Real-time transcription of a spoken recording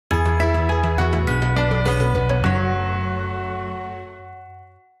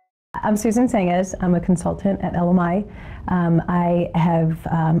I'm Suzan Cengiz. I'm a consultant at LMI. I have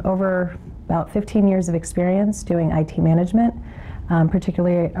over about 15 years of experience doing IT management,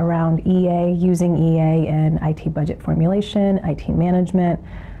 particularly around EA, using EA in IT budget formulation, IT management,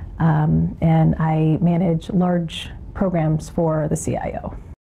 and I manage large programs for the CIO.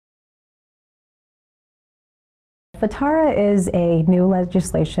 FITARA is a new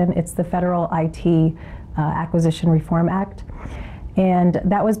legislation. It's the Federal IT Acquisition Reform Act. And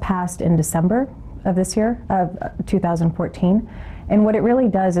that was passed in December of this year, of 2014. And what it really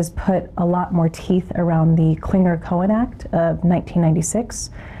does is put a lot more teeth around the Clinger-Cohen Act of 1996.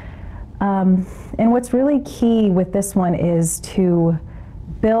 And what's really key with this one is to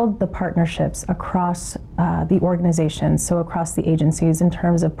build the partnerships across the organization, so across the agencies, in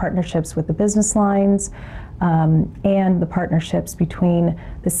terms of partnerships with the business lines and the partnerships between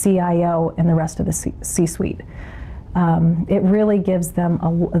the CIO and the rest of the C-suite. It really gives them,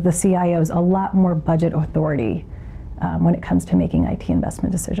 the CIOs, a lot more budget authority when it comes to making IT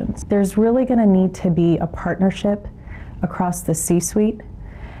investment decisions. There's really going to need to be a partnership across the C-suite.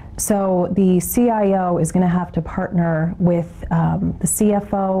 So the CIO is going to have to partner with the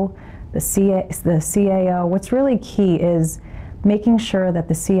CFO, the CAO. What's really key is making sure that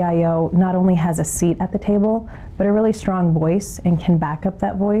the CIO not only has a seat at the table, but a really strong voice and can back up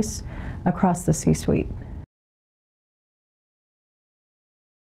that voice across the C-suite.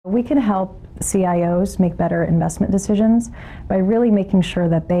 We can help CIOs make better investment decisions by really making sure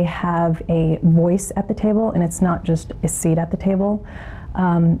that they have a voice at the table and it's not just a seat at the table.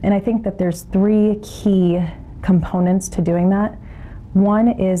 And I think that there's three key components to doing that. One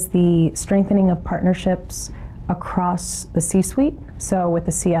is the strengthening of partnerships across the C-suite, so with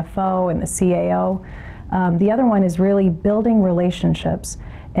the CFO and the CAO. The other one is really building relationships.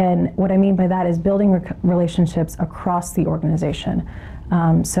 And what I mean by that is building relationships across the organization.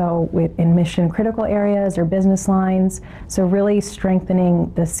 So in mission critical areas or business lines, so really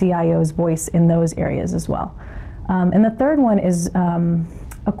strengthening the CIO's voice in those areas as well. And the third one is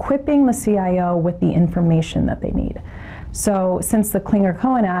equipping the CIO with the information that they need. So since the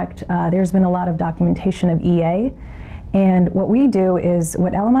Clinger-Cohen Act, there's been a lot of documentation of EA. And what we do is,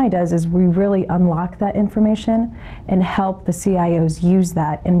 what LMI does is we really unlock that information and help the CIOs use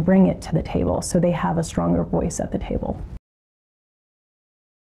that and bring it to the table so they have a stronger voice at the table.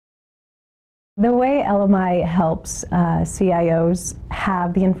 The way LMI helps CIOs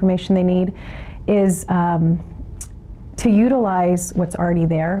have the information they need is to utilize what's already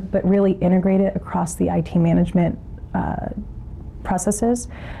there, but really integrate it across the IT management processes.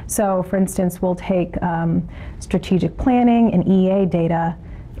 So for instance, we'll take strategic planning and EA data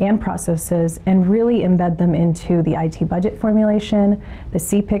and processes and really embed them into the IT budget formulation, the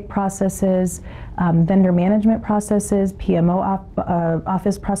CPIC processes, vendor management processes, PMO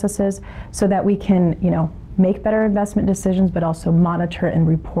office processes, so that we can, make better investment decisions, but also monitor and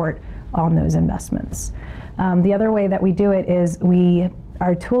report on those investments. The other way that we do it is we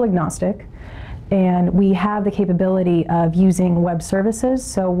are tool agnostic, and we have the capability of using web services.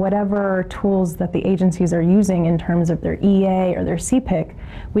 So whatever tools that the agencies are using in terms of their EA or their CPIC,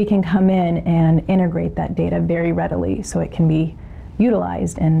 we can come in and integrate that data very readily so it can be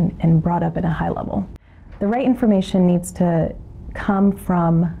utilized and brought up at a high level. The right information needs to come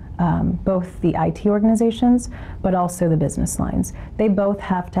from both the IT organizations, but also the business lines. They both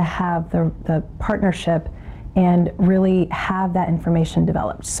have to have the partnership and really have that information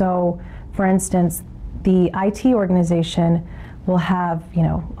developed. So, for instance, the IT organization will have,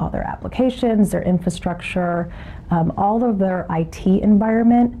 all their applications, their infrastructure, all of their IT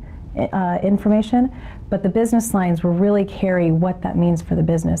environment information, but the business lines will really carry what that means for the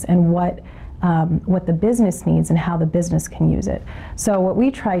business and what the business needs and how the business can use it. So what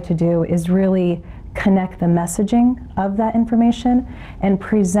we try to do is really connect the messaging of that information and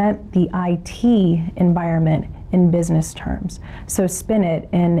present the IT environment in business terms. So spin it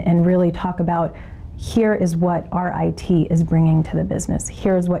and really talk about, here is what our IT is bringing to the business.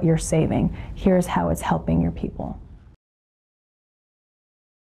 Here's what you're saving. Here's how it's helping your people.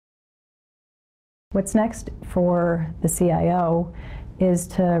 What's next for the CIO is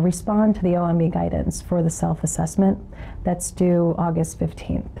to respond to the OMB guidance for the self-assessment that's due August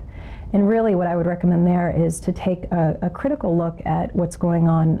 15th. And really what I would recommend there is to take a critical look at what's going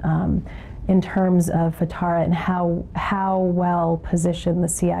on in terms of FITARA and how well positioned the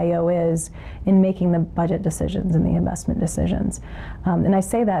CIO is in making the budget decisions and the investment decisions. And I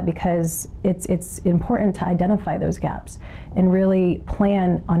say that because it's important to identify those gaps and really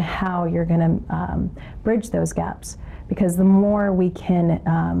plan on how you're going to bridge those gaps. Because the more we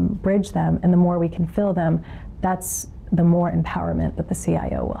can bridge them and the more we can fill them, that's the more empowerment that the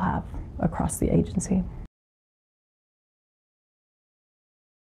CIO will have across the agency.